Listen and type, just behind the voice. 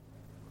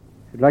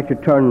I'd like to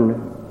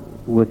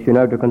turn with you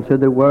now to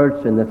consider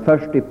words in the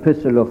first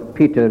epistle of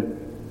Peter,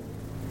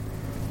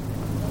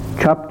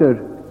 chapter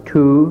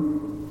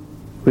 2,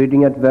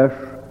 reading at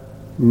verse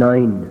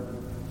 9.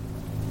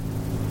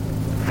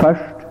 1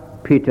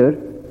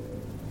 Peter,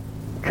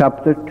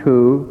 chapter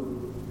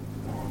 2,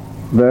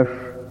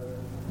 verse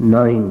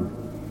 9.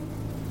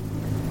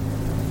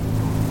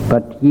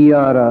 But ye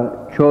are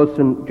a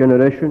chosen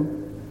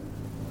generation,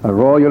 a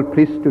royal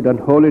priesthood and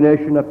holy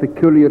nation, a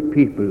peculiar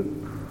people.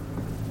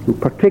 In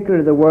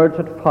particular the words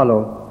that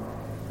follow,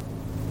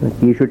 that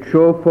ye should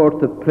show forth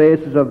the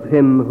praises of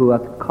him who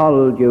hath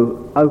called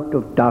you out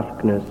of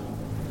darkness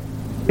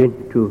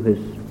into his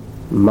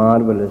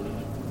marvelous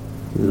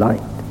light.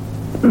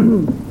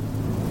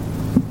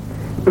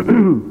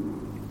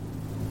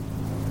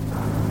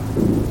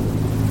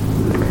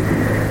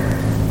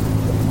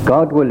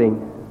 God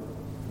willing,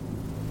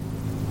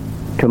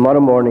 tomorrow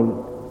morning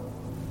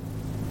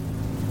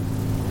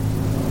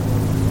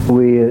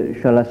we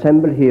shall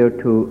assemble here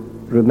to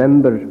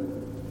remember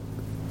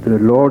the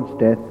Lord's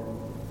death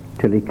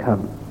till he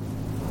come.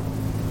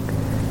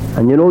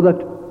 And you know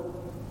that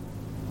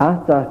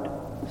at that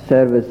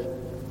service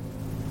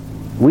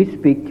we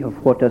speak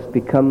of what has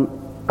become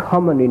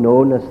commonly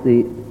known as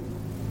the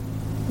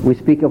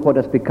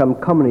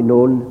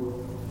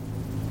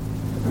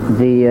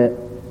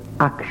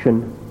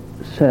action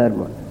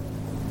sermon.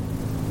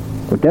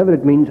 Whatever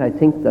it means, I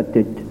think that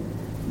it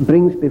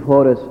brings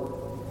before us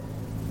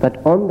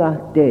that on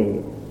that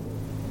day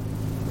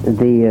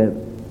the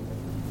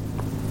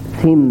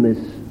theme is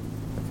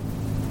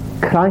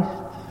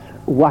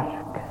Christ's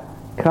work,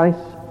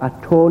 Christ's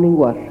atoning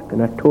work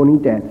and atoning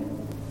death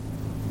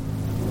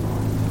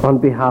on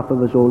behalf of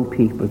his own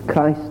people,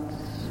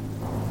 Christ's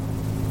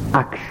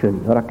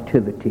action or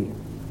activity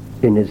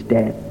in his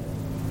death.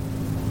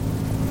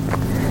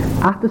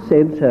 At the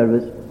same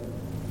service,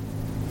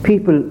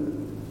 people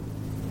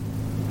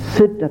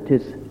sit at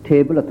his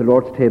table, at the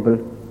Lord's table,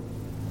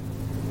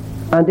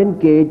 and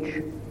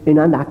engage in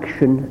an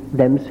action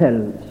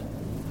themselves.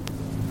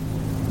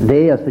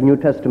 They, as the New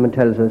Testament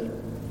tells us,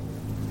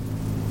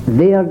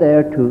 they are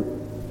there to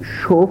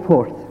show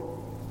forth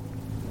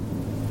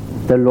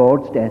the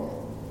Lord's death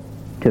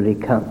till he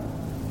come.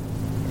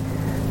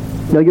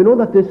 Now you know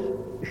that this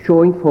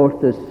showing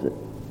forth is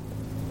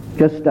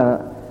just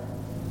a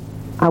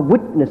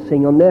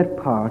witnessing on their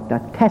part, a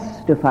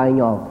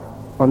testifying of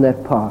on their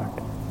part,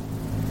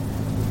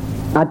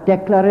 a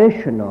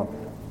declaration of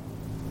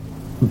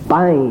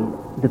by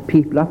the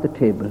people at the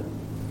table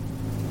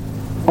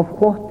of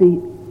what the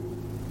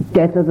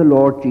death of the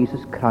Lord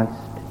Jesus Christ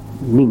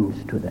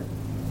means to them,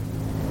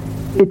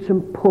 its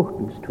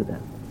importance to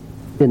them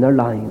in their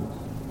lives,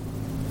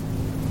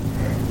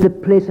 the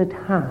place it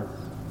has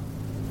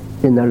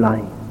in their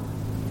lives,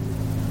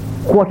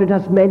 what it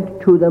has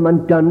meant to them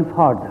and done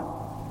for them,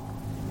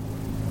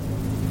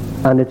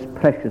 and its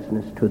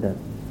preciousness to them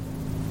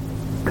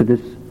to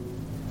this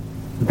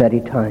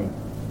very time.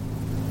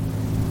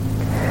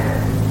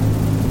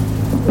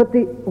 But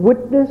the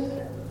witness,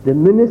 the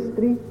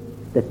ministry,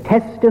 the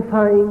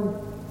testifying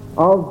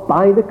of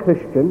by the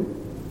Christian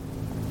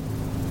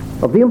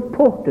of the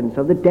importance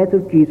of the death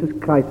of Jesus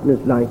Christ in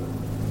his life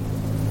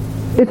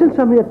isn't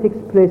something that takes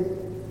place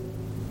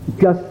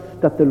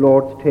just at the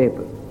Lord's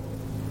table.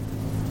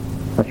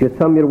 As you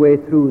thumb your way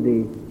through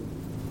the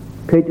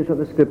pages of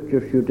the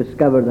Scriptures, you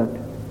discover that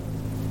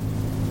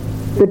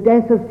the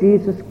death of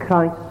Jesus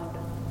Christ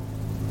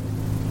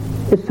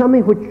is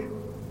something which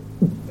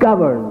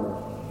governs,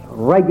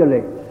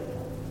 regulates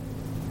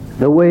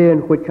the way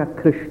in which a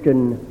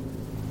Christian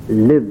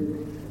lives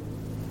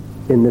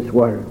in this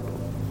world.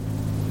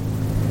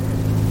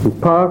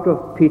 And part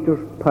of Peter's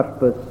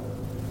purpose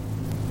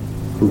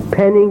in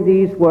penning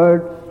these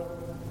words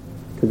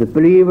to the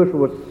believers who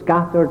were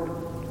scattered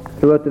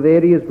throughout the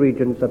various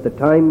regions at the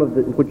time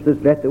in which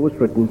this letter was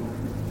written,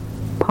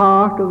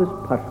 part of his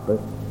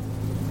purpose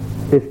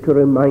is to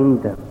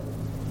remind them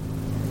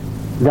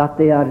that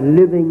they are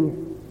living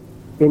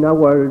in a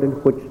world in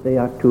which they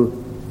are to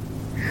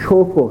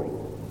show forth,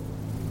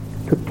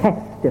 to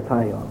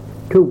testify of,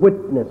 to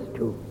witness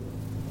to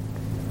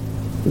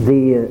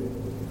the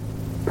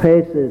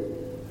praises,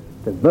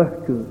 the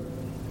virtues,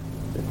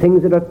 the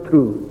things that are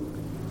true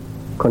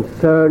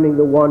concerning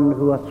the one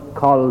who has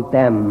called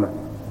them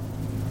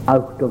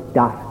out of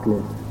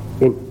darkness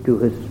into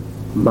his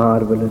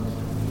marvelous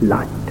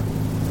light.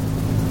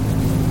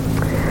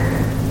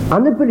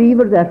 And the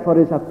believer therefore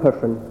is a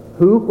person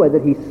who, whether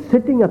he's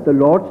sitting at the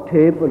Lord's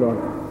table or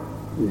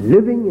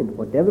living in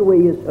whatever way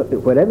he is,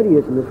 wherever he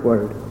is in this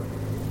world,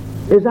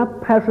 is a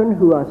person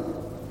who has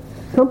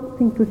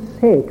something to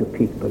say to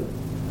people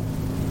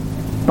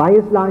by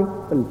his life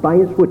and by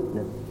his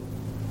witness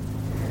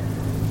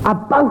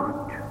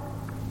about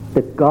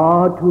the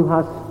God who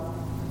has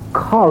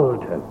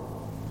called him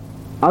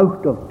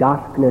out of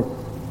darkness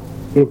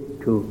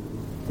into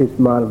his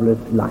marvelous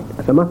light.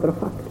 As a matter of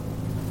fact,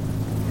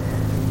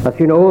 as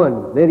you know,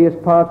 in various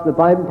parts of the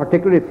Bible,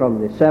 particularly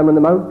from the Sermon on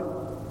the Mount,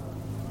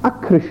 a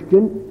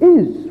Christian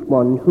is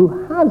one who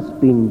has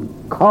been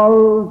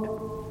called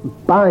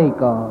by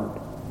God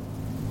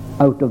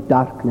out of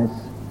darkness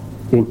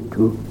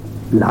into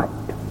light.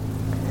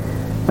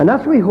 And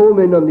as we home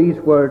in on these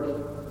words,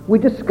 we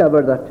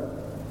discover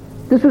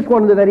that this is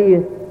one of the very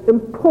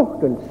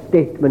important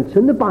statements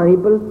in the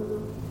Bible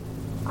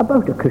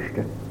about a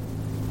Christian.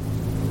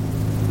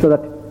 So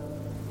that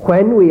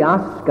when we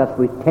ask, as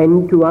we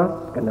tend to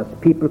ask, and as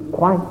people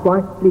quite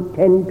rightly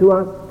tend to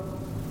ask,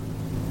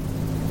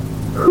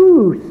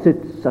 who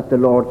sits at the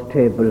Lord's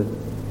table?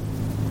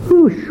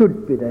 Who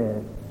should be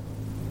there?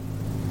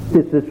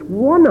 This is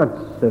one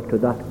answer to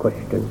that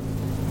question.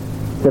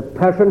 The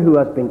person who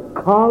has been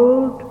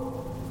called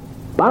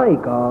by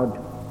God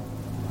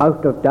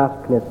out of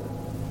darkness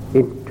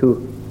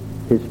into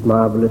his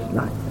marvelous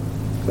light.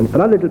 And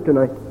for a little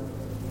tonight,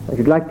 I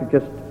should like to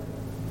just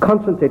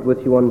concentrate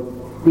with you on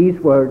these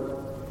words.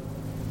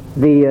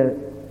 The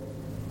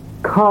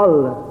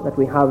call that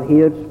we have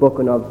here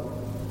spoken of,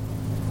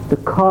 the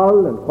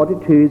call and what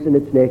it is in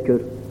its nature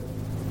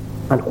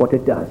and what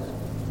it does.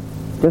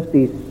 Just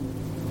these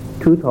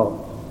two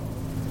thoughts.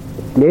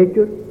 Its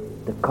nature,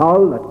 the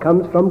call that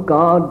comes from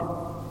God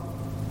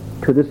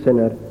to the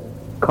sinner,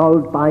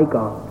 called by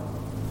God.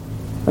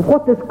 And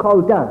what this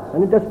call does,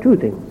 and it does two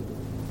things.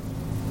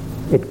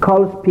 It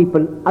calls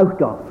people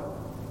out of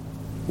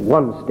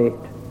one state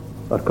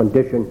or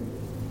condition,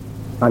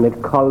 and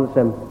it calls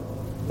them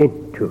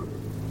into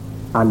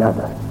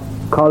another.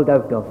 Called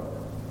out of,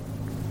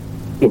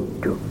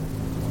 into.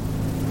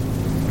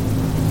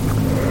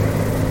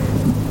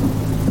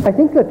 I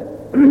think that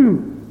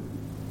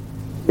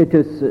it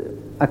is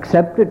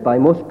accepted by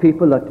most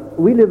people that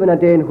we live in a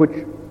day in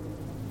which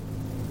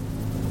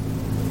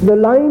the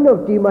line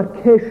of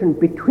demarcation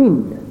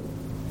between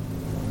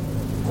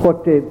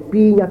what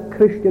being a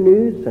Christian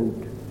is and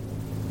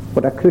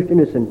what a Christian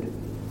isn't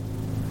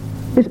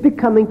is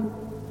becoming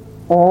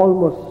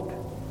almost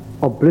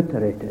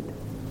obliterated.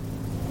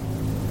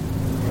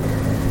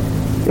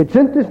 It's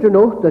interesting to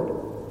note that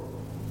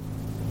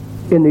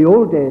in the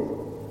old days,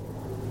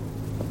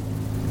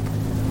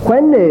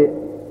 when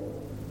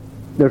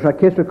there's a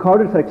case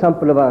recorded, for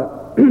example, of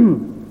a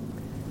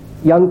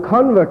young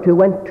convert who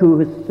went to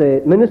his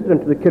minister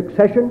into the kirk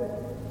session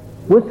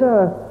with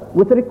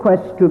a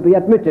request to be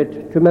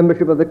admitted to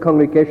membership of the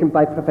congregation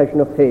by profession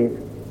of faith.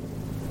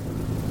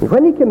 And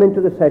when he came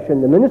into the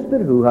session, the minister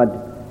who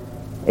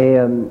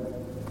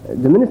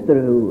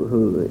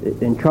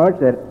in charge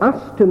there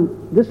asked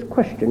him this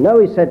question. Now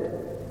he said,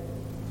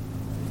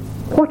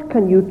 "What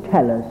can you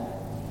tell us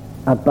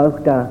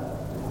about a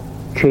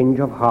change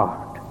of heart?"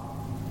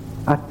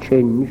 A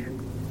change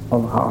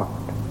of heart.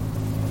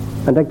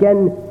 And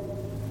again,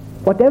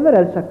 whatever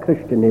else a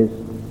Christian is,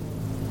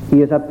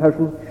 he is a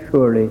person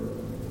surely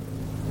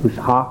whose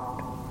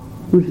heart,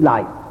 whose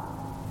life,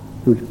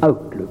 whose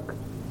outlook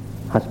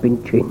has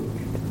been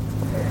changed.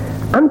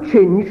 And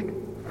changed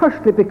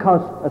firstly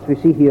because, as we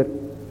see here,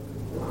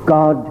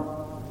 God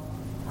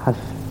has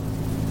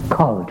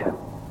called him.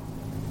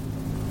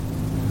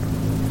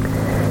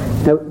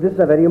 Now, this is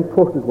a very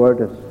important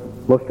word, as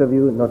most of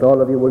you, not all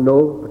of you, will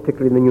know,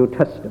 particularly in the New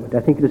Testament. I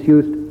think it is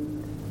used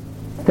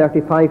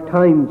 35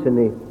 times in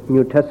the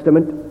New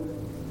Testament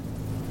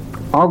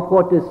of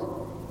what is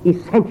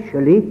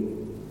essentially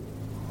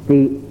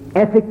the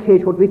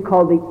efficacious, what we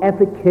call the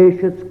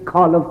efficacious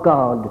call of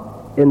God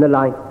in the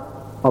life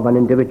of an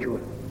individual.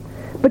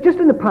 But just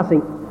in the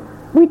passing,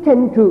 we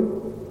tend to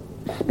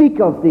speak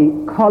of the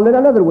call in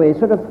another way,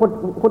 sort of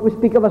what we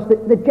speak of as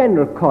the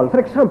general call. For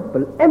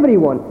example,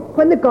 everyone,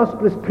 when the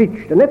gospel is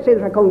preached, and let's say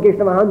there's a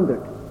congregation of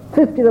 100,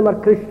 50 of them are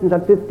Christians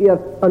and 50 are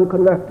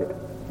unconverted,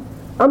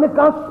 and the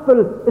gospel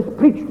is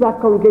preached to that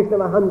congregation of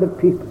 100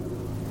 people,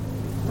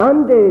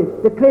 and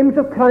the claims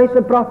of Christ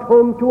are brought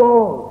home to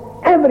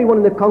all. Everyone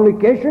in the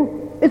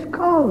congregation is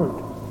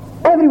called.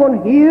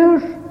 Everyone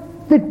hears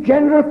the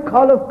general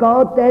call of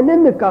God then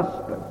in the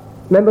gospel.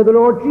 Remember, the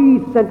Lord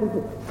Jesus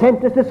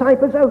sent his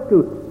disciples out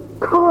to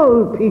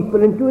call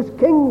people into his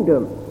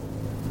kingdom.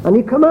 And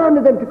he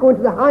commanded them to go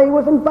into the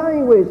highways and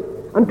byways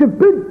and to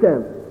bid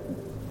them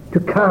to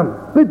come.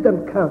 Bid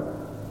them come.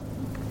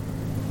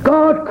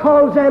 God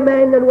calls them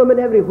men and women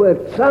everywhere.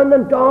 Son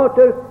and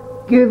daughter,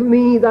 give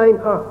me thine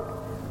heart.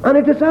 And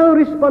it is our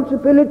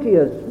responsibility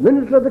as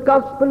ministers of the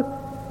gospel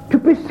to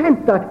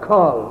present that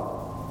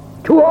call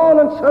to all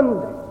on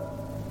Sunday,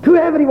 to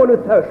everyone who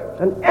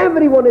thirsts, and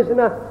everyone is in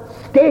a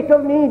state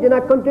of need, in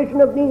a condition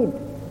of need,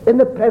 in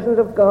the presence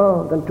of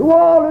God. And to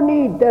all who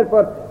need,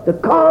 therefore, the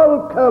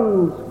call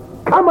comes,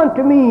 come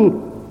unto me,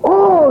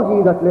 all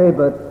ye that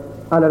labour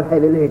and are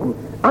heavy laden.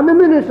 And the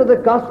minister of the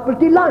gospel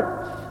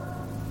delights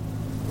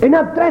in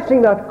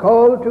addressing that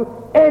call to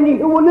any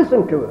who will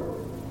listen to it.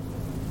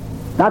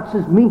 That's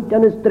his meat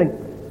and his drink.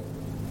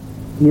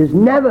 He is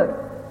never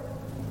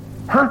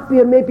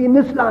happier maybe in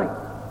this life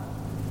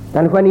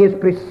than when he is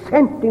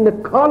presenting the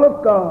call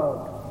of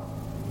God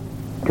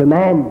to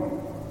men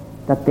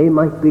that they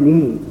might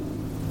believe.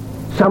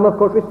 Some, of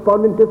course,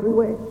 respond in different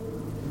ways.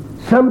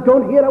 Some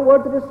don't hear a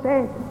word that is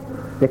said.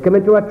 They come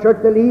into a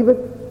church, they leave it.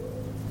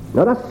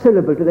 Not a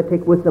syllable do they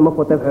take with them of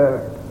what they've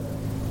heard.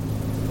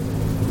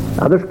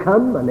 Others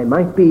come and they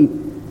might be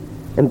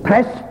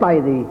impressed by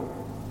the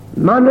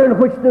manner in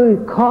which the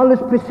call is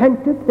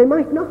presented. They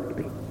might not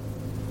be.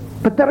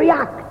 But they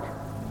react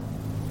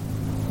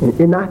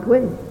in that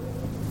way.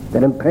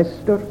 They're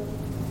impressed or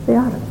they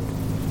aren't.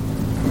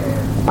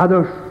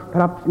 Others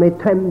perhaps may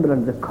tremble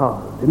under the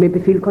call. They maybe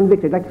feel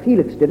convicted, like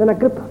Felix did and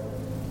Agrippa.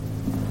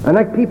 And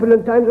like people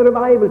in times of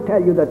revival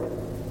tell you that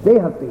they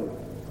have been.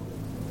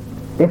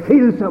 They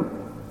feel something.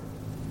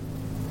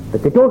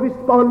 But they don't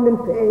respond in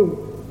faith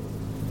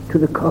to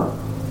the call.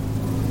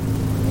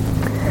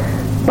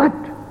 But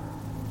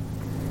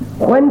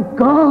when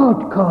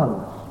God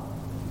calls,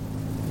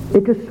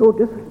 it is so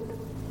different.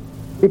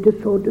 It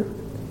is so different.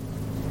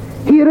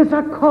 Here is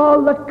a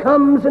call that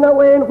comes in a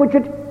way in which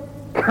it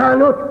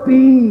cannot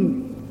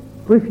be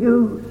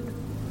refused.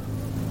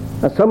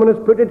 As someone has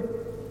put it,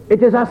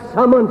 it is a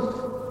summons.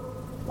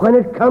 When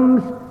it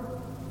comes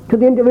to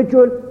the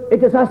individual,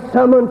 it is a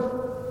summons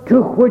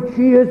to which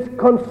he is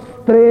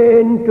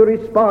constrained to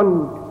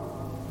respond.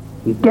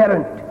 He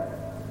daren't,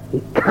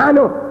 he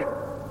cannot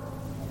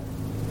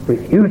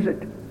refuse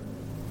it.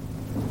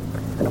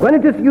 And when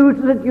it is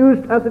used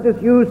as it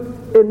is used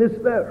in this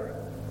verse,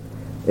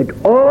 it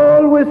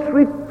always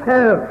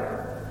refers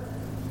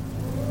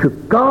to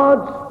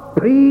God's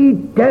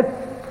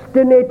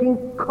predestinating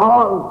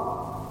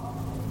call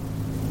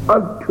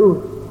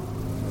unto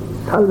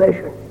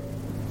salvation.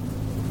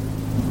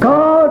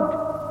 God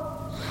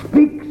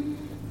speaks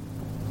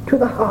to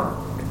the heart,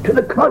 to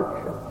the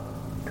conscience,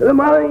 to the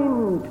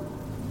mind,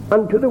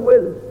 and to the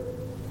will.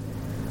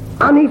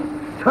 And he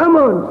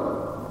summons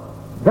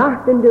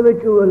that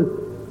individual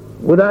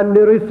with an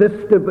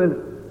irresistible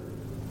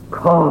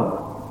call.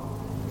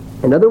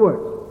 In other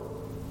words,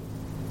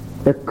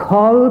 the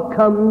call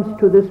comes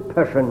to this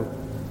person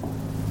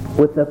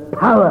with the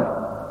power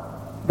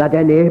that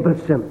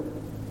enables him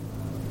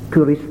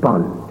to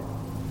respond.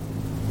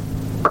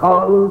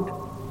 Called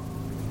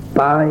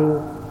by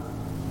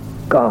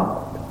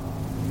God.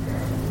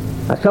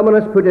 As someone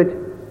has put it,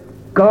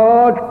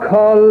 God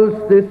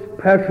calls this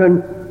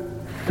person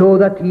so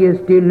that he is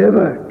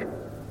delivered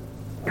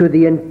to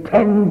the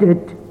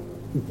intended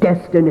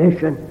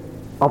destination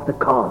of the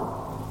call.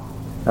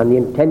 And the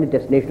intended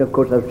destination, of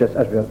course,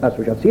 as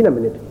we shall see in a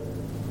minute,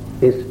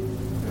 is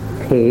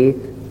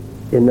faith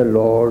in the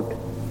Lord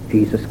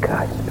Jesus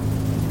Christ.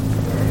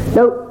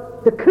 Now,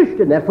 the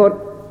Christian, therefore,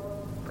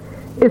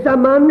 is a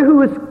man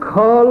who is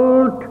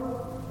called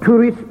to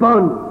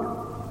respond.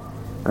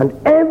 And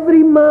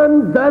every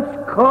man that's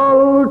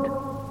called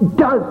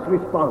does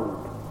respond.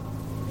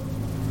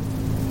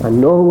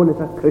 And no one is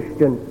a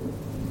Christian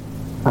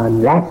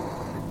unless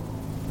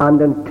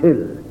and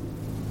until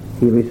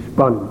he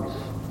responds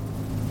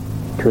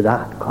to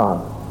that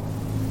call.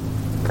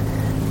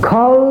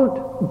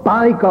 Called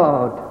by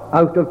God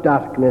out of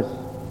darkness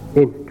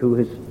into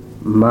his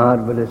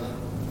marvelous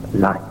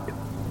light.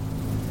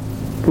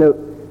 Now,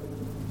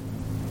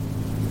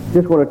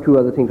 just one or two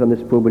other things on this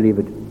before we leave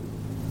it.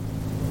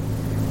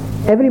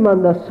 Every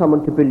man thus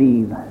summoned to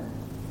believe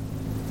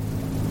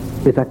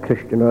is a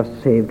Christian or a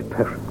saved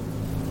person.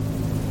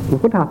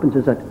 And what happens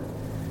is that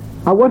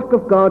a work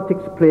of God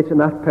takes place in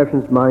that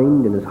person's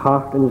mind, in his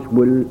heart, in his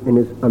will, in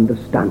his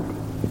understanding.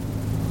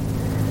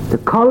 The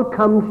call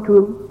comes to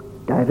him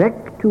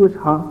direct to his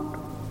heart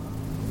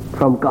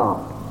from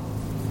God.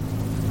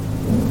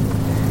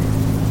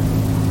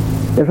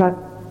 There's a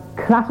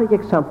classic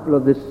example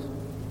of this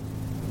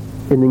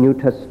in the New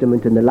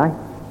Testament in the life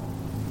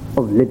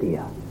of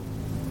Lydia.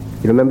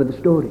 You remember the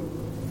story?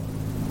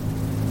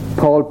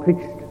 Paul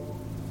preached,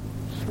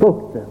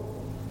 spoke them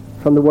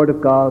from the Word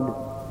of God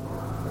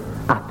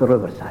at the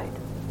riverside.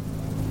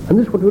 And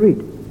this is what we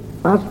read.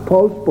 As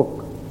Paul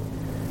spoke,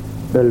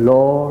 the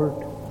Lord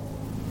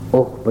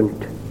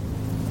opened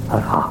her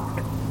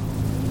heart.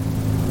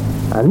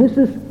 And this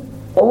is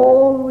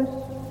always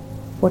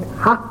what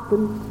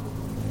happens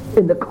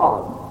in the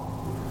call.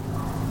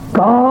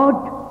 God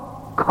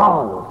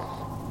calls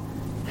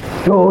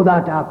so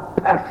that a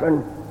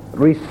person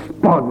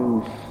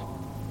responds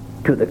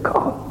to the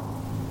call.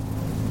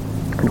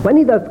 And when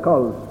he thus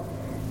calls,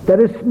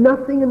 there is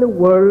nothing in the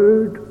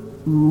world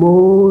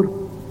more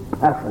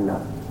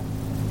personal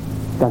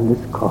than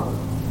this call.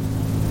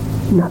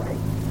 Nothing.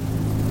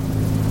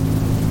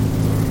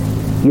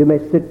 You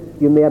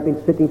may have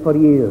been sitting for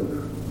years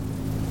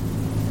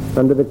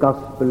under the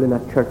gospel in a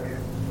church,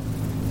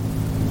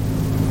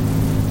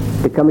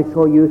 becoming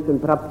so used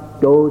and perhaps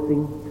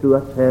dozing through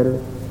a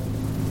service,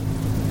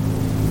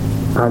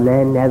 and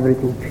then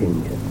everything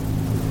changes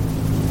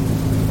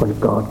when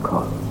God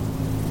calls,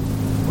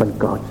 when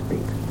God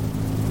speaks.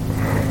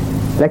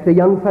 Like the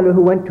young fellow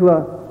who went to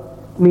a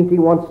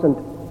meeting once and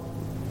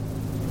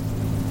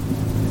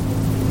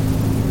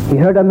he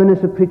heard a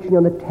minister preaching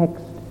on the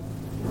text.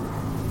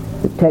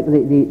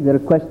 The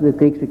request of the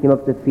Greeks who came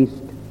up to the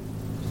feast,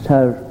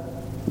 "Sir,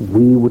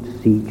 we would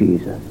see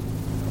Jesus."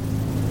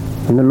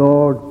 And the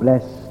Lord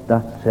blessed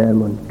that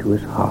sermon to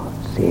his heart,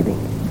 saving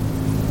him.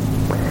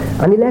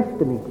 And he left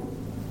the meeting.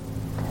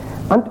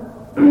 And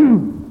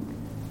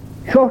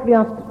shortly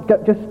after,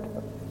 just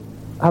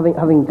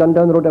having gone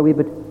down the road a wee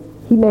bit,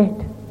 he met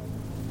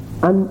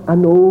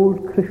an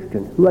old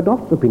Christian who had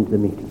also been to the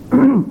meeting.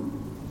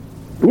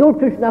 The old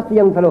Christian asked the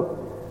young fellow,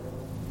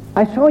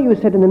 I saw you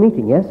said in the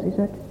meeting, yes? He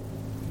said,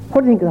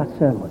 what do you think of that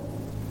sermon?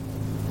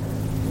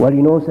 Well,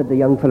 you know, said the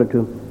young fellow to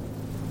him,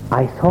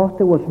 I thought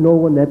there was no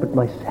one there but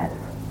myself.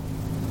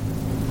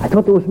 I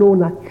thought there was no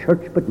one in that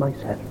church but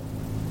myself.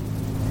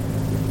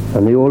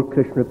 And the old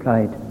Christian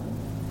replied,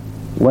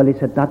 well, he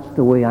said, that's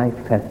the way I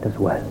felt as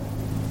well.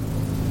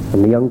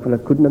 And the young fellow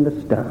couldn't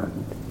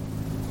understand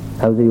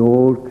how the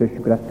old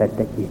Christian could have felt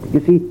like he did. You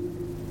see,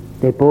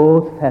 they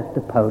both felt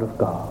the power of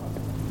God.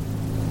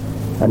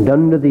 And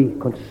under the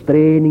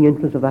constraining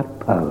influence of that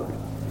power,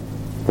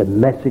 the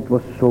message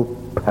was so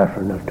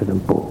personal to them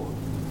both.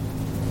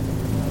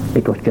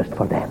 It was just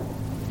for them.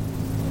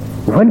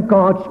 When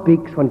God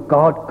speaks, when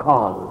God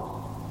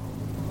calls,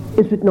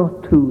 is it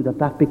not true that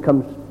that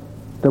becomes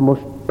the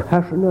most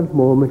personal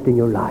moment in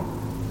your life?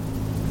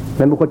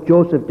 Remember what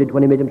Joseph did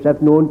when he made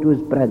himself known to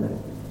his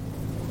brethren.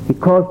 He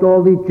caused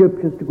all the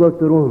Egyptians to go to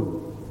the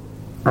room,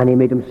 and he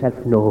made himself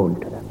known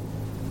to them.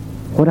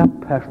 What a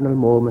personal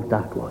moment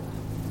that was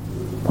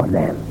for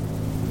them.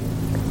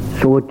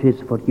 So it is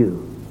for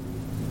you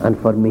and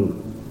for me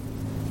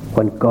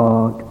when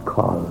God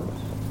calls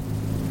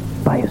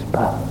by his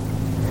power.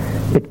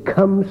 It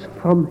comes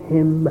from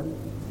him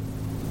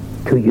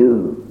to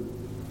you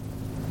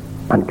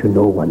and to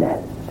no one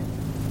else.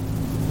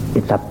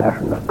 It's a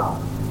personal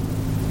call,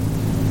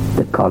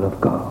 the call of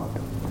God.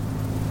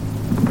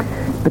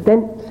 But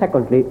then,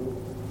 secondly,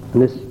 in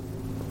this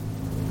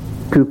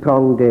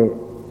two-pronged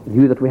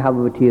view that we have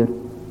of it here,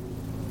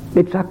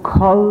 it's a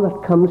call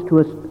that comes to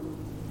us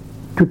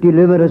to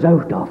deliver us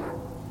out of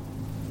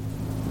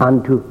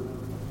and to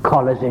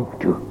call us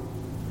into.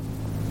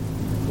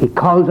 He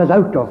calls us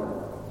out of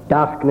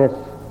darkness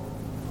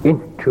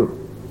into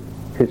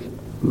his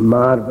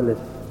marvelous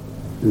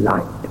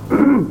light.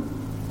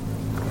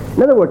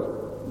 In other words,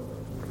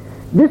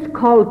 this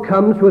call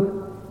comes with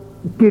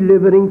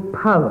delivering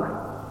power.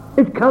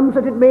 It comes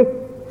that it may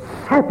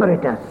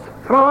separate us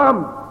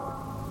from.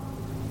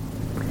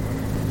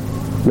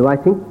 Now, I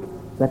think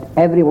that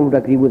everyone would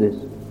agree with this,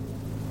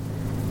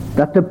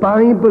 that the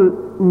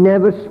Bible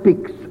never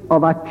speaks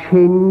of a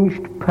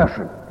changed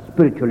person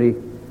spiritually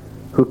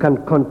who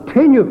can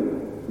continue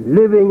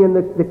living in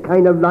the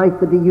kind of life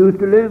that he used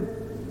to live.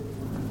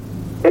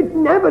 It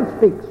never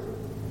speaks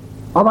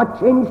of a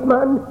changed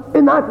man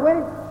in that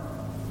way.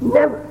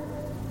 Never.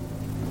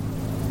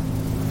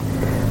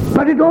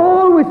 But it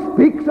always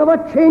speaks of a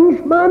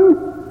changed man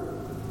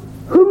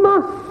who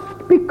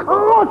must,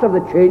 because of the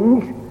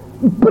change,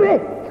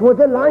 break with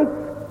the life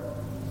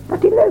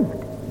that he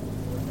lived.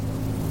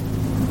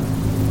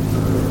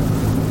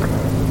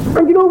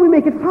 And you know, we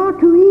make it far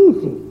too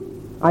easy,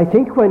 I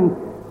think, when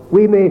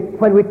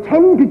we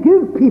tend to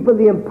give people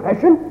the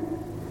impression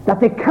that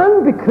they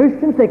can be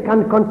Christians, they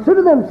can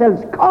consider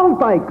themselves called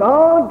by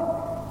God,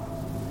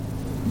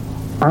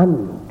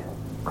 and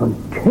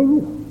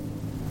continue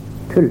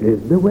to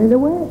live the way they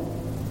were.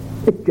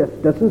 It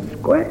just doesn't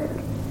square.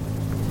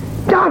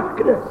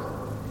 Darkness,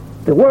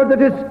 the word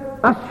that is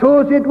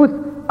associated with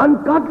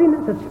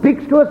ungodliness. It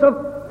speaks to us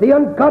of the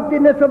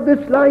ungodliness of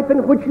this life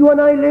in which you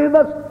and I live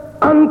as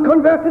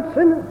unconverted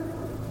sinners.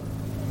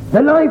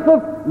 The life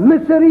of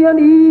misery and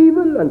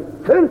evil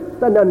and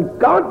filth and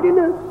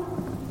ungodliness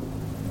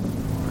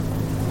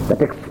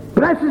that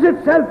expresses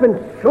itself in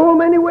so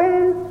many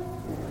ways,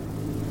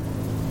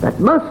 that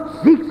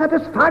must seek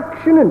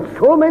satisfaction in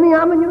so many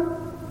avenues,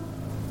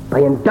 by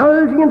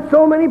indulging in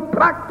so many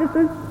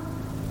practices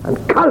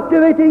and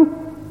cultivating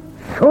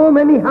so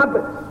many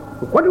habits.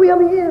 What do we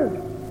have here?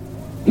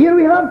 Here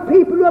we have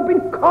people who have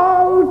been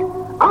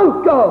called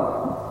out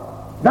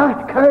of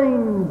that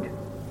kind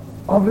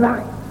of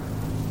life.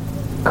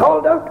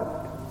 Called out of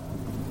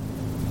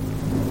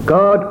it.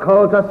 God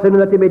calls us sinner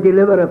that he may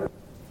deliver us.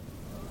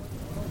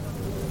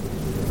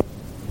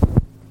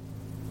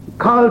 He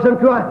calls them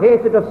to a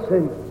hatred of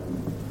sin,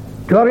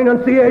 to a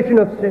renunciation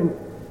of sin,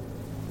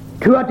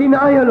 to a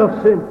denial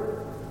of sin.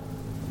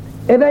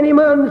 If any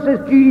man, says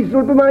Jesus,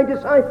 will be my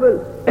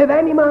disciple, if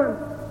any man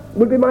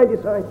will be my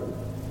disciple,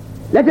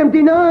 let him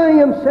deny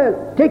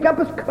himself, take up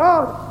his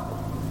cross,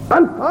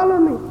 and follow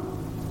me.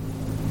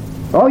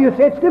 Oh, you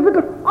say it's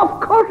difficult? Of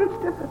course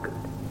it's difficult.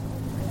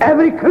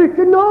 Every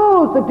Christian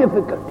knows the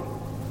difficulty.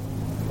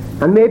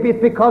 And maybe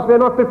it's because we're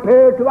not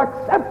prepared to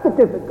accept the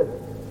difficulty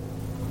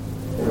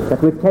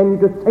that we tend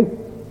to think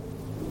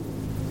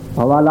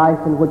of a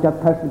life in which a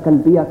person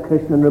can be a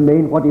Christian and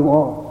remain what he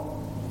was.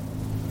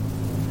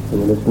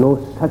 And there's no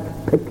such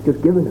picture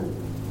given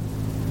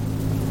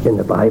us in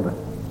the Bible.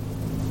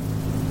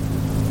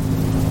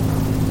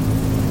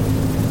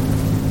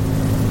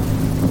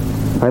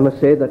 I must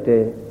say that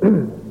I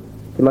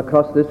came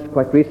across this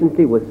quite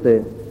recently with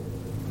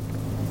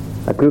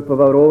a group of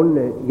our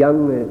own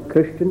young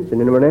Christians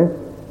in Inverness,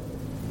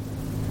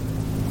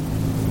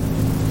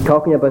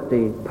 talking about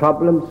the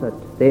problems that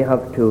they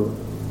have to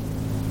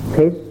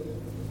face,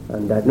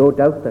 and I have no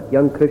doubt that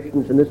young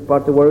Christians in this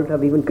part of the world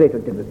have even greater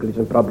difficulties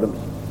and problems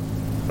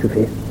to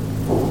faith.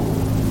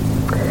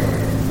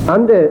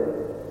 And they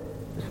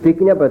were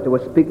speaking about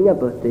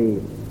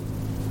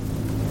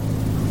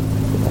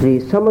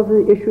some of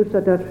the issues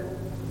that are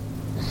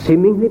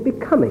seemingly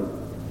becoming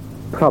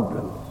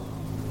problems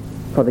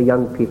for the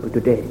young people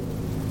today.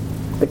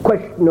 The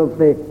question of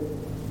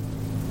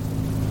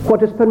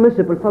what is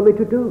permissible for me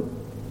to do?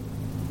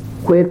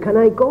 Where can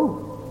I go?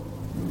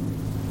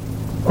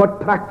 What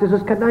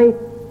practices can I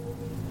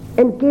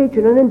engage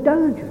in and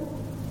indulge in?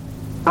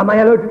 Am I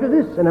allowed to do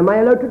this and am I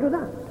allowed to do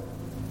that?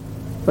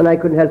 And I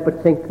couldn't help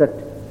but think that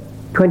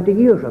 20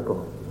 years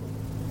ago,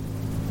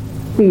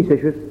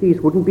 these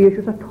wouldn't be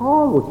issues at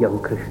all with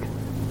young Christians.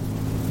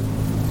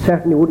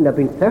 Certainly wouldn't have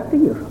been 30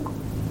 years ago.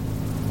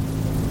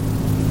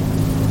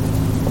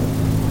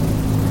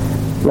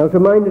 And I was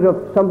reminded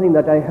of something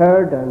that I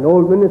heard an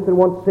old minister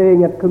once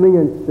saying at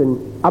communions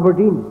in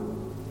Aberdeen,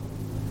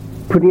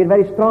 putting it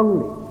very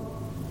strongly.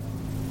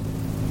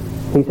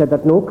 He said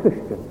that no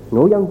Christian,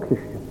 no young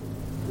Christian,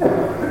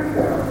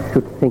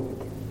 should think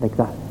like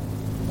that.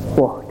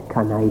 What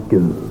can I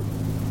do?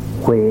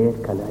 Where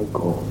can I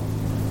go?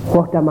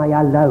 What am I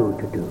allowed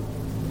to do?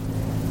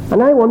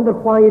 And I wonder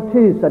why it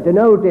is that in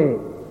our day,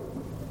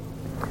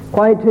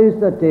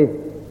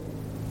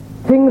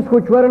 things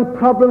which weren't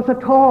problems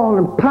at all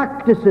and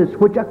practices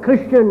which a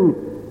Christian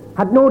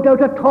had no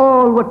doubt at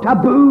all were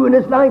taboo in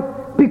his life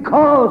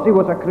because he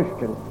was a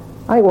Christian.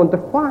 I wonder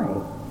why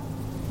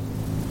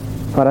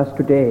for us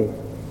today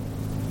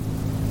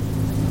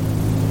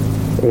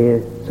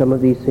some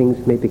of these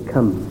things may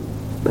become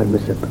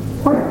permissible.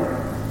 Why?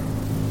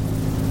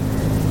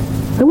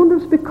 I wonder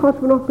if it's because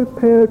we're not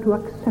prepared to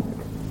accept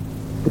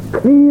the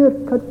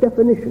clear-cut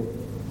definition,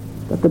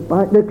 that the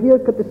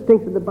clear-cut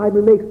distinction the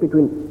Bible makes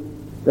between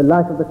the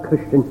life of the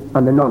Christian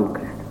and the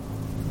non-Christian.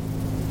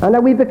 And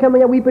are we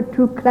becoming a wee bit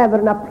too clever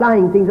in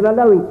applying things and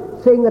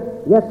saying that,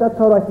 yes, that's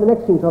all right, the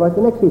next thing's all right,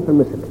 the next thing's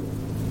permissible.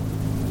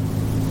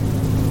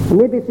 And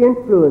maybe it's the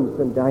influence,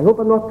 and I hope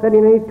I'm not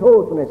treading any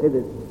toes when I say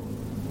this.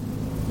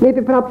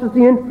 Maybe perhaps it's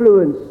the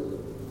influence,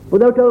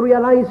 without our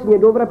realizing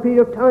it, over a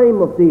period of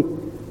time of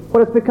what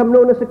has become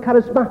known as the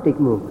charismatic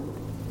movement.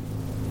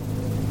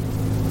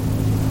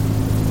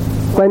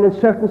 When in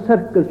certain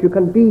circles you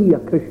can be a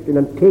Christian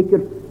and take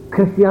your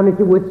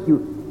Christianity with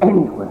you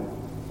anywhere.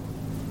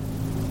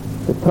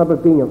 The trouble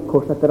being, of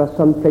course, that there are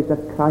some places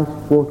that Christ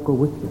won't go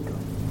with you to.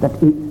 That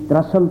there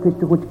are some places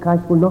to which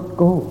Christ will not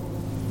go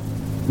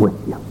with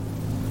you.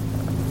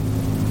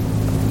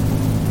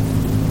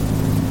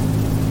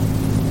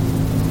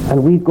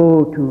 And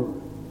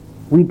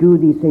we do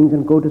these things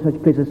and go to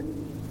such places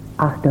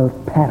at our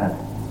peril.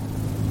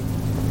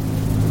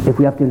 If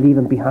we have to leave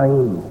him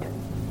behind,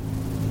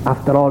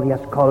 after all he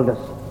has called us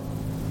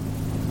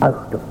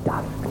out of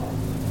darkness.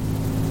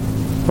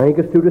 I think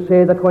it's true to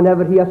say that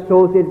whenever he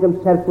associated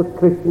himself with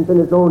Christians in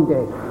his own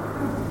day,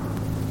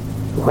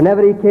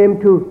 whenever he came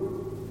to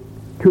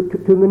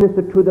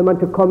minister to them and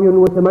to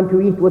commune with them and to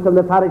eat with them,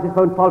 the Pharisees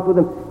found fault with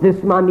him.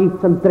 This man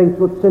eats and drinks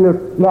with sinners.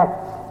 Yes,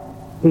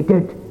 he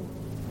did.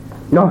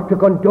 Not to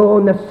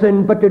condone the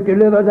sin, but to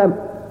deliver them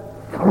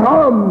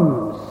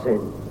from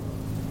sin.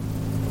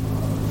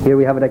 Here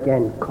we have it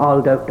again,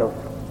 called out of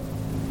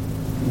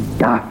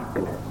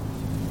darkness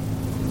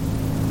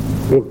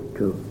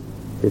into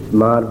this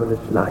marvelous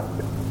light.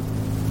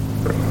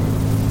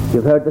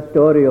 You've heard the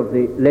story of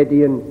the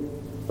lady in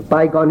a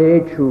bygone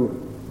age who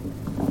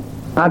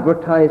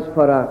advertised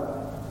for a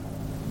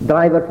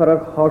driver for her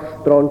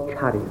horse-drawn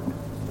chariot.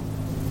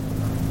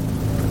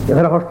 She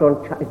had a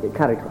horse-drawn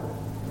carriage,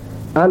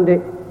 and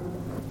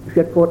she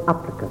had 4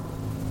 applicants.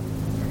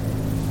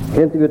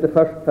 He interviewed the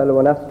first fellow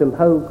and asked him,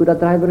 "How good a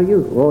driver are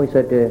you?" Oh, he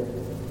said,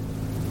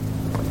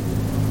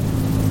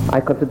 "I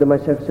consider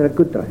myself a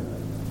good driver.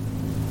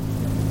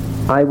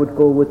 I would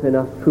go within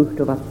a foot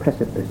of a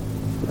precipice,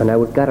 and I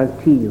would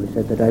guarantee you," he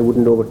said, "that I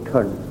wouldn't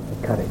overturn the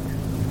carriage."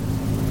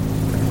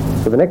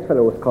 So the next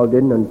fellow was called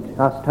in and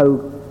asked,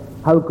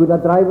 how good a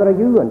driver are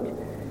you? And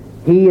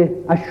he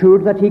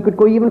assured that he could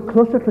go even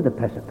closer to the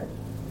precipice.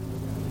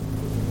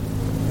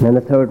 And then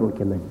the third one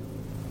came in,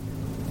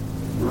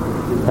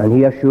 and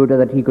he assured her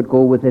that he could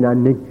go within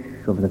an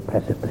inch of the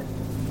precipice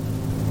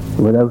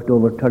without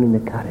overturning the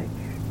carriage.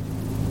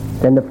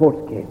 Then the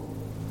fourth came.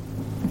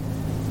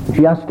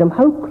 She asked him,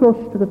 "How close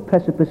to the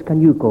precipice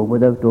can you go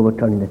without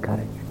overturning the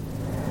carriage?"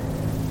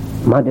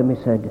 "Madam," he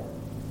said,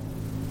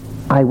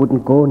 "I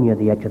wouldn't go near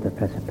the edge of the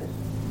precipice.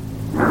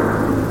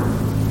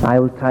 I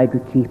will try to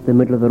keep the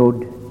middle of the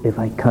road if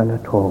I can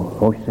at all."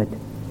 Oh, she said,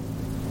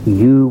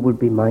 "You will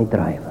be my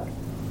driver."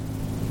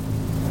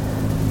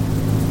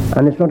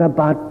 And it's not a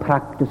bad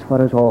practice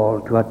for us all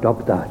to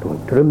adopt that one,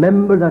 to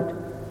remember that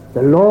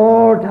the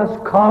Lord has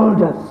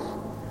called us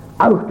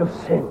out of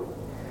sin.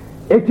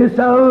 It is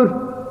our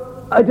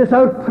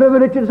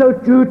privilege, it is our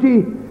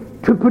duty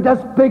to put as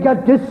big a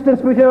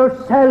distance between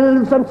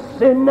ourselves and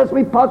sin as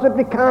we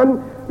possibly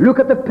can. Look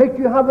at the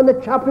picture you have in the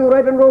chapter you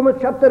read in Romans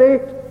chapter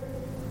 8.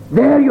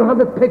 There you have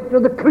the picture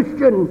of the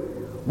Christian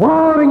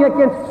warring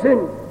against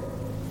sin.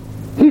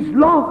 He's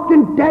locked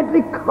in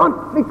deadly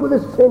conflict with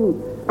his sin.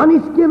 And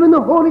he's given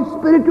the Holy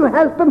Spirit to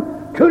help him,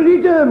 to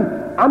lead him.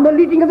 And the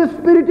leading of the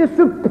Spirit is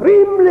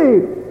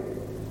supremely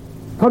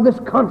for this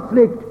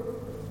conflict,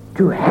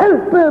 to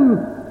help him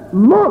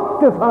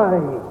mortify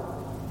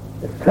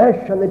the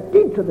flesh and the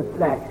deeds of the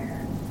flesh,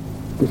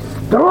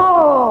 destroy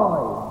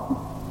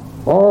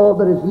all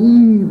that is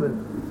evil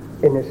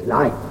in his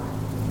life.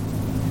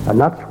 And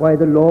that's why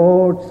the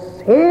Lord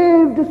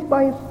saved us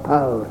by his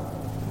power,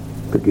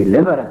 to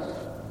deliver us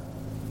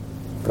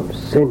from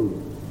sin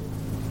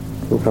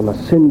and from a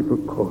sinful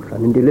course.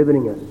 And in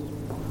delivering us,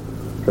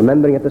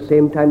 remembering at the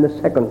same time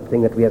the second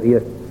thing that we have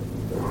here,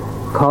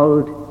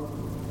 called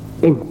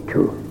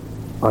into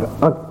or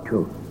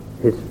unto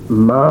his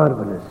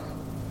marvelous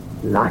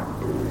light.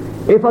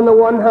 If on the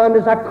one hand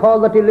is that call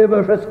that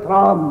delivers us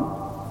from,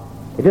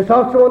 it is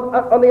also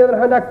on the other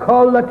hand a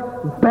call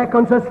that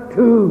beckons us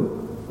to.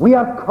 We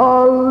are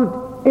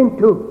called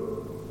into.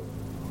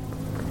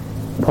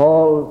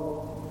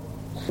 Paul,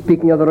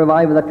 speaking of the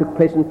revival that took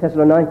place in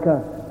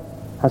Thessalonica,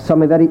 has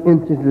something very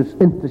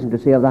interesting to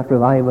say of that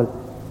revival.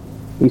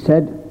 He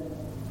said,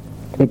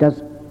 it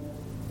has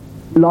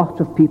lots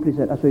of people, he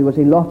said, so he was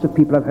saying, lots of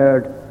people have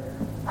heard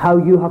how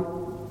you have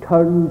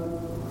turned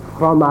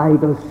from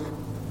idols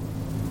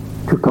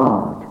to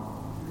God,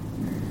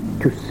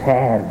 to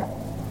serve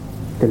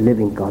the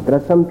living God. There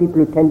are some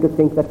people who tend to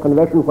think that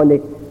conversion, when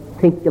they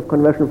think of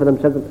conversion for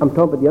themselves, I'm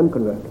talking about the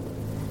unconverted,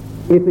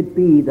 if it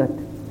be that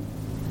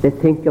they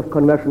think of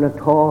conversion at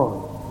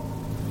all,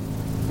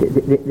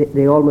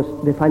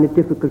 they find it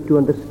difficult to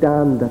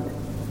understand that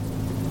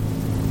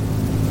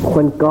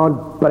when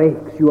God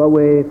breaks you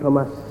away from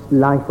a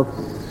life of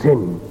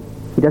sin,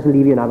 he doesn't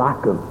leave you in a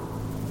vacuum.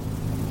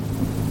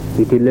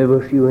 He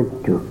delivers you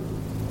into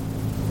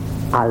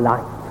a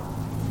life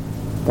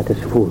that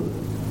is full.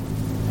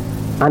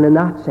 And in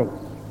that sense,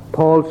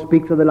 Paul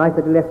speaks of the life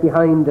that he left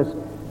behind us,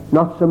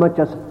 not so much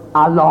as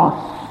a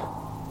loss,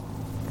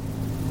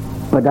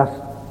 but as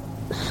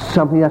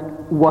something that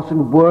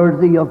wasn't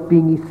worthy of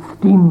being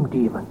esteemed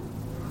even.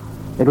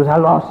 It was a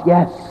loss,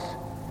 yes,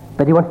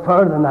 but he went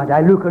further than that.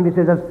 I look and he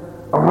says, as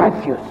a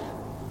refuse.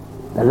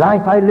 The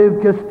life I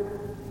live just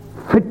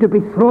fit to be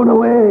thrown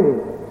away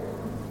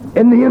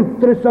in the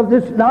interest of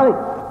this life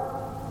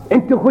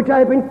into which I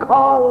have been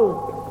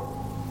called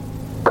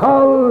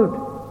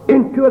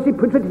into, as he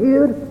puts it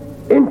here,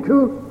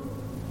 into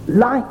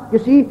life. You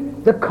see,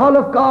 the call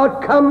of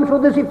God comes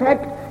with this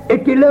effect.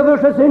 It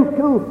delivers us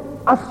into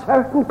a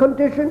certain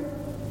condition,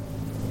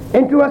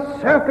 into a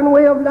certain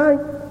way of life.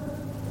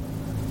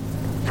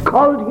 It's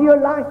called here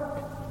light.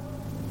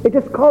 It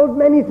is called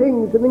many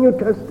things in the New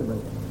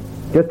Testament.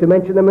 Just to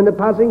mention them in the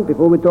passing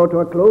before we draw to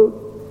a close.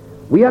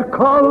 We are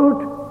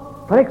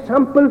called, for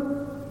example,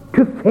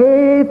 to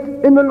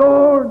faith in the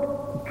Lord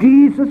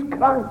Jesus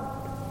Christ.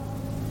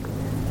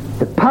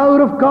 The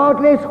power of God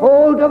lays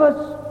hold of us,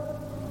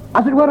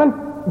 as it were, and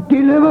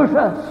delivers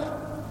us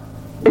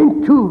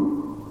into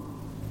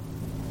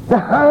the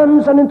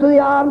hands and into the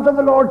arms of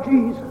the Lord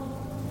Jesus.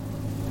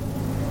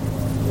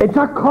 It's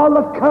a call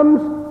that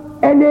comes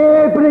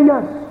enabling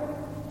us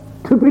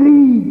to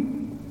believe.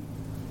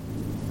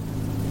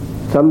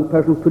 Some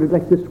person put it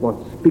like this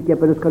once, speaking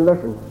about his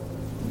conversion.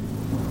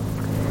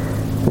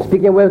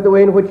 Speaking about the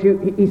way in which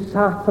he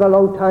sat for a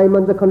long time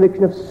under the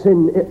conviction of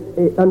sin,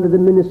 under the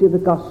ministry of the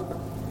gospel.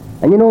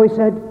 And you know, he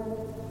said,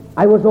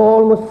 I was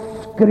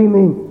almost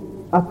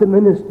screaming at the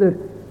minister,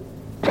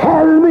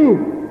 tell me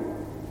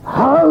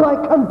how I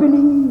can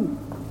believe.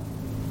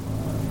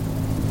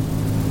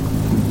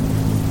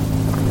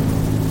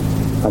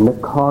 And the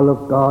call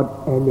of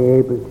God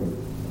enabled him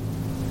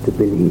to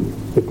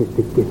believe. It is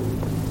the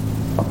gift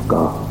of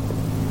God,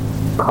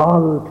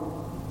 called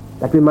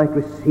that we might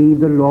receive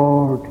the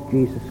Lord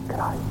Jesus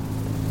Christ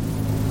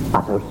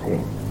as our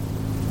Savior.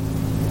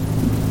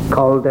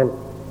 Called then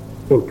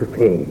into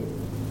faith,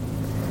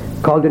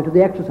 called into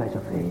the exercise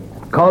of faith,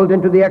 called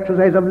into the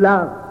exercise of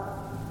love.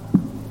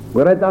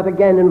 We read that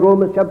again in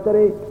Romans chapter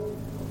 8.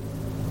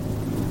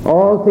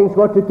 All things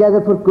work together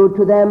for good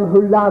to them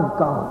who love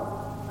God,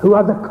 who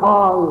are the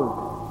called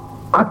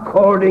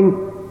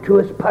according to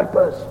his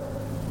purpose.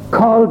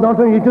 Called not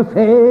only to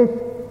faith,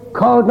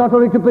 called not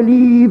only to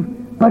believe,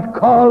 but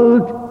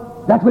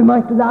called that we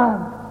might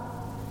love.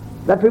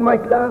 That we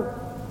might love.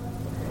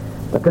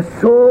 That the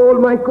soul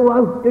might go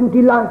out and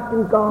delight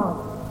in God.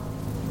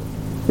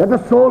 That the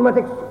soul might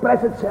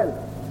express itself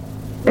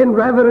in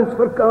reverence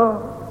for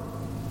God.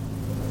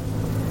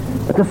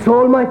 That the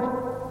soul might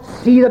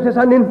see that there's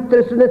an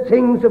interest in the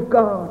things of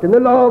God, in the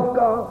law of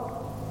God.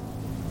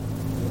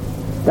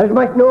 That it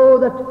might know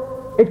that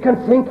it can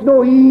think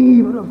no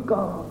evil of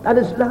God. That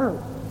is love.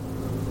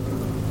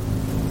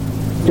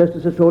 Just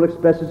as the soul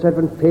expresses itself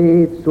in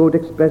faith, so it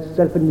expresses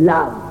itself in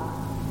love.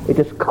 It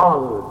is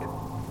called,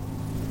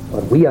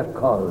 or we are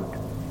called,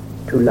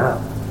 to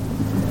love.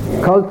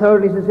 Called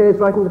thirdly, as it says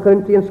right in the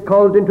Corinthians,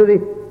 called into the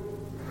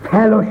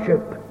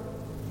fellowship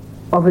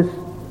of his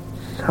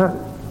Son.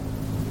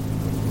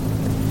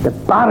 The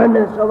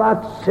barrenness of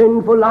that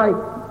sinful life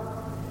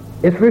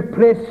is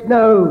replaced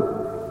now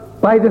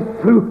by the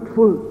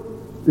fruitful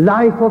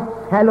life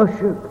of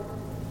fellowship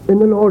in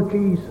the Lord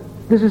Jesus.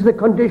 This is the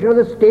condition of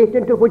the state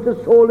into which the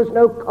soul is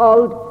now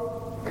called.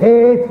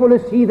 Faithful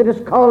is he that has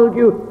called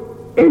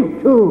you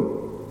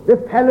into the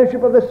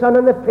fellowship of the Son,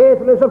 and the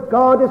faithfulness of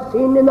God is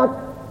seen in that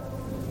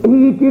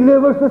he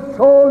delivers the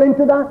soul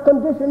into that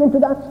condition, into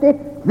that state.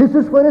 This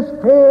is where his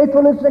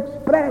faithfulness is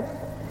expressed.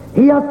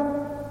 He has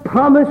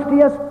promised, he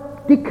has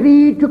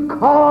decreed to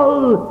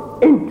call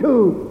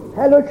into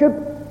fellowship,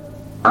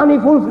 and he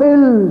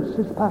fulfills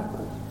his purpose.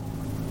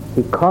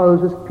 He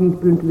calls his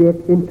people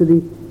into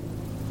the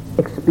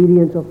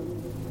experience of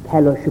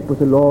fellowship with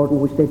the Lord,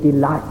 in which they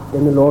delight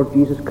in the Lord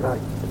Jesus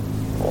Christ.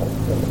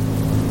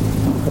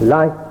 A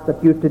life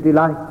that used to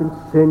delight in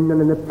sin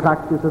and in the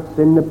practice of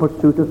sin, the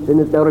pursuit of sin,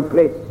 is now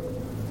replaced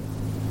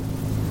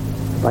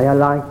by a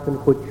life in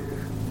which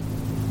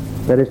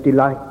there is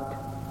delight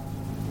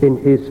in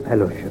his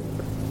fellowship.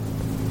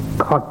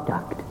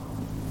 Contact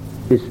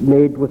is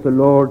made with the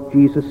Lord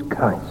Jesus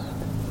Christ,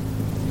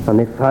 and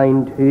they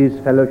find his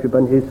fellowship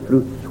and his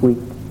fruit sweet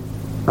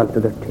unto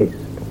their taste.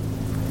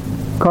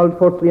 Called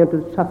fourthly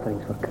unto the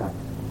sufferings for Christ.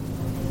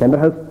 Remember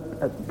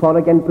how Paul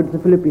again put it to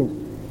the Philippians.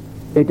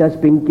 It has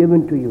been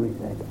given to you, he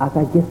said, as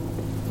a gift,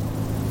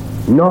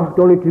 not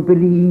only to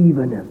believe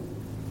in him,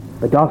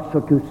 but also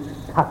to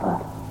suffer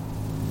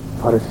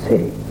for his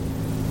sake.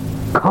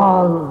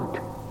 Called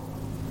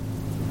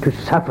to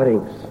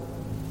sufferings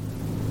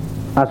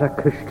as a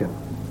Christian,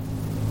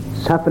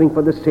 suffering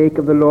for the sake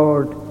of the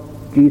Lord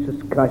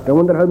Jesus Christ. I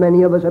wonder how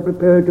many of us are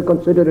prepared to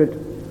consider it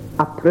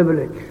a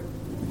privilege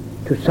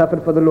to suffer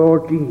for the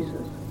Lord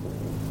Jesus.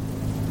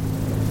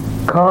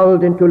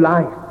 Called into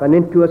life, and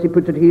into, as he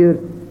puts it here,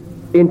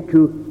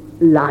 into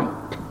light.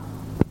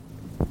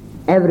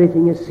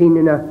 Everything is seen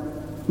in a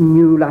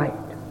new light.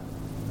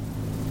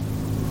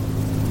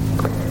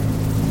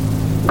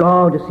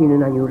 God is seen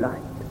in a new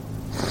light.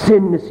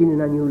 Sin is seen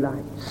in a new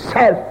light.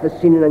 Self is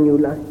seen in a new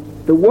light.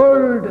 The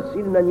world is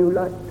seen in a new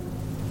light.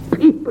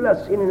 People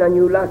are seen in a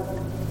new light.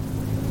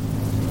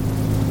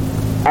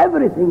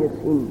 Everything is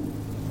seen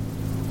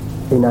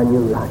in a new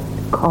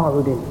light.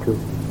 Called into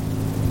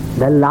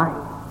the light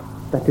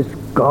that is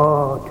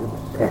God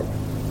himself.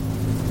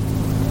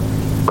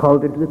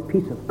 Called into the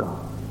peace of God,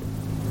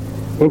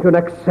 into an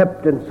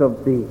acceptance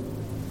of the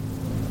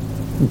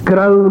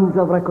grounds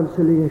of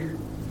reconciliation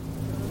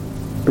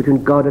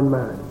between God and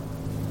man.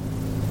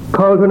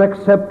 Called to an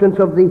acceptance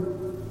of the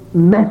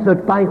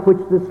method by which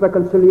this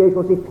reconciliation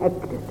was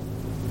effected.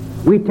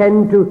 We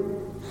tend to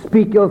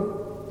speak of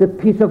the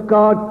peace of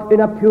God in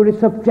a purely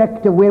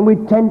subjective way, and we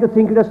tend to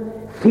think of it as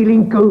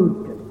feeling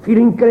good,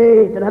 feeling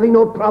great, and having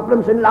no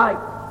problems in life.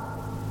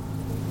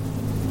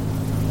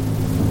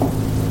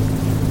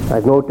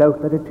 I've no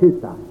doubt that it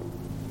is that.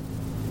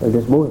 It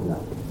is more than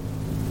that.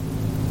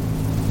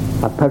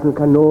 A person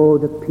can know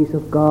the peace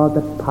of God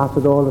that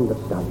passes all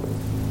understanding,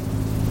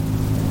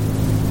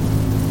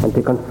 and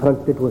be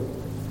confronted with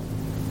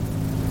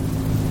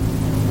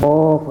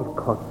awful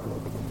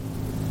conflict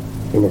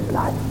in his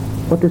life.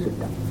 What is it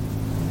then?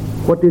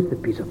 What is the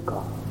peace of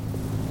God?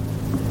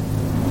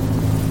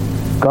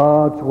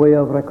 God's way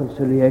of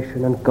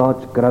reconciliation and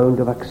God's ground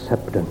of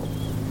acceptance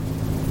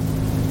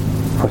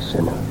for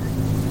sinners.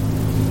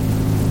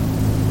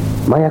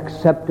 My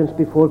acceptance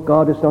before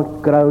God is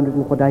not grounded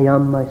in what I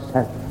am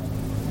myself,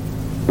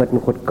 but in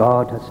what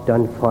God has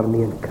done for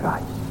me in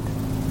Christ.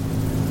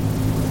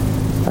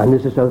 And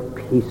this is our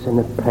peace in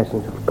the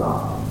presence of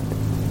God.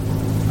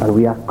 And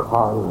we are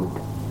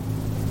called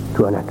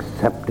to an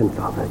acceptance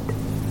of it.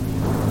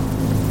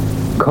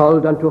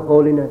 Called unto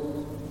holiness.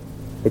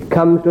 It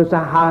comes to us a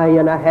high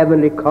and a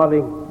heavenly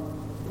calling.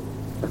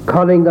 A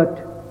calling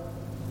that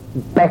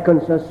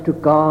beckons us to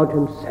God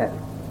himself.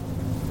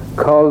 A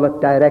call that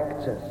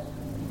directs us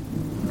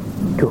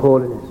to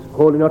holiness.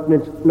 Holy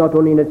not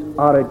only in its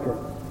origin,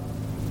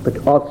 but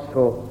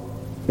also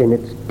in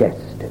its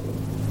destiny.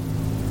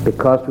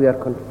 Because we are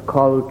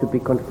called to be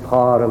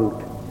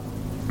conformed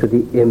to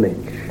the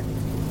image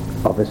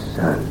of his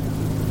Son.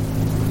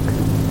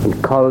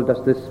 And called,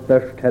 as this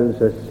verse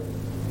tells us,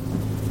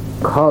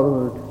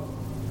 called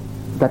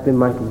that we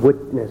might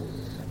witness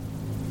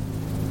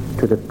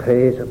to the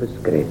praise of his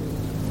grace.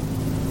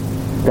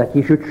 That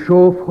he should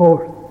show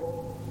forth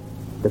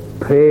the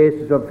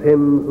praises of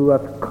him who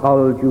hath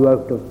called you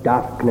out of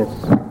darkness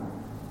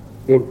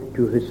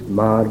into his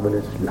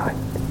marvelous light.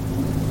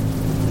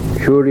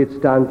 Surely it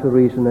stands to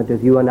reason that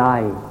if you and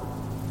I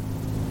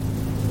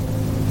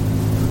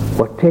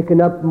were taken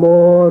up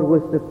more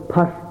with the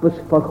purpose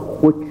for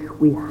which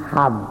we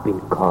have been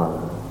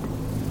called,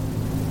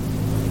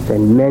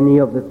 then many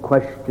of the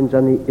questions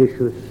and the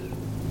issues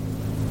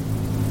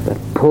that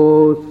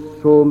pose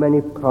so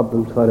many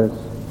problems for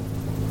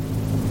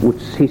us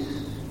would cease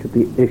to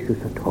be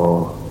issues at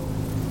all.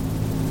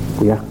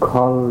 We are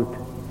called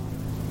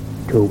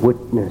to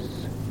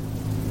witness,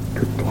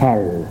 to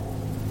tell,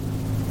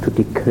 to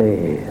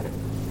declare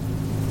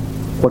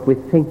what we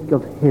think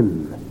of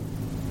him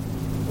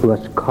who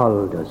has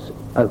called us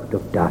out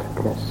of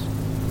darkness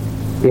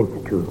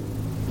into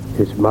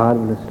his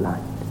marvelous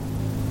light.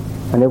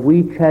 And if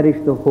we cherish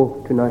the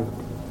hope tonight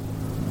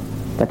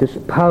that His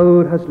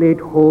power has laid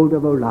hold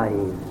of our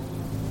lives.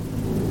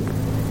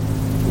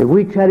 May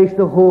we cherish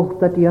the hope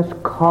that He has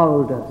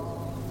called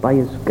us by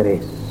His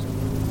grace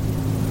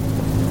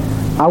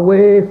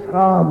away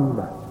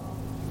from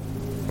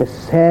the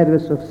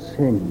service of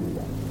sin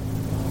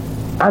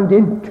and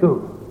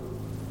into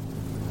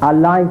a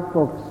life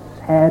of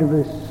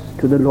service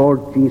to the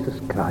Lord Jesus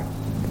Christ.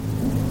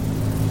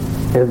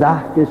 If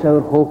that is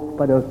our hope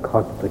and our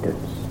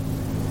confidence,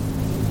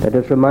 let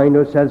us remind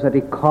ourselves that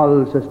He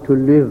calls us to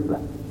live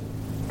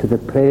to the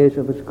praise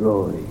of His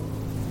glory,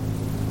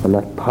 and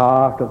that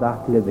part of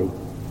that living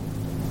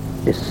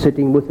is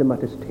sitting with Him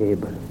at His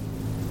table,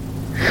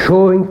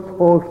 showing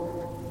forth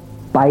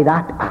by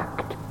that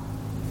act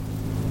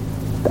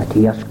that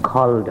He has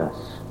called us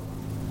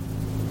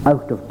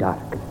out of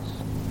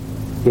darkness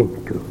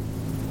into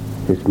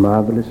His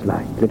marvelous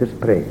light. Let us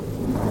pray.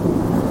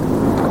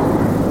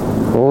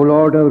 O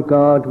Lord our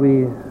God,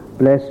 we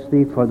bless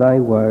Thee for Thy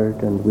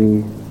word, and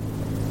we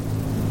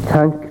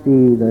thank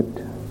Thee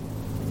that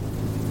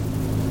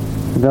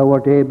Thou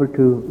art able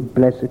to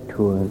bless it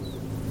to us.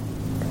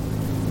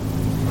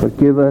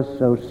 Forgive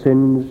us our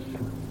sins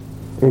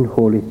in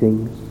holy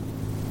things.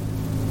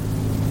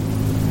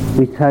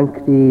 We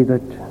thank Thee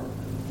that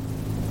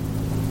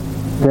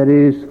there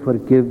is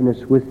forgiveness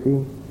with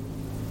Thee,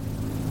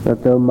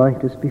 that Thou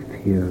mightest be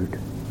feared.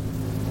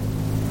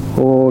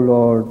 O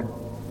Lord,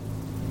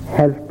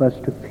 help us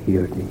to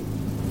fear Thee,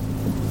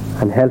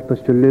 and help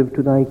us to live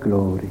to Thy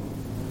glory.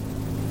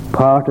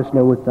 Part us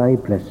now with Thy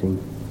blessing.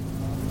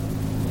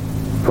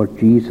 For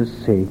Jesus'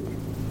 sake,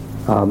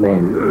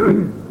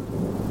 Amen.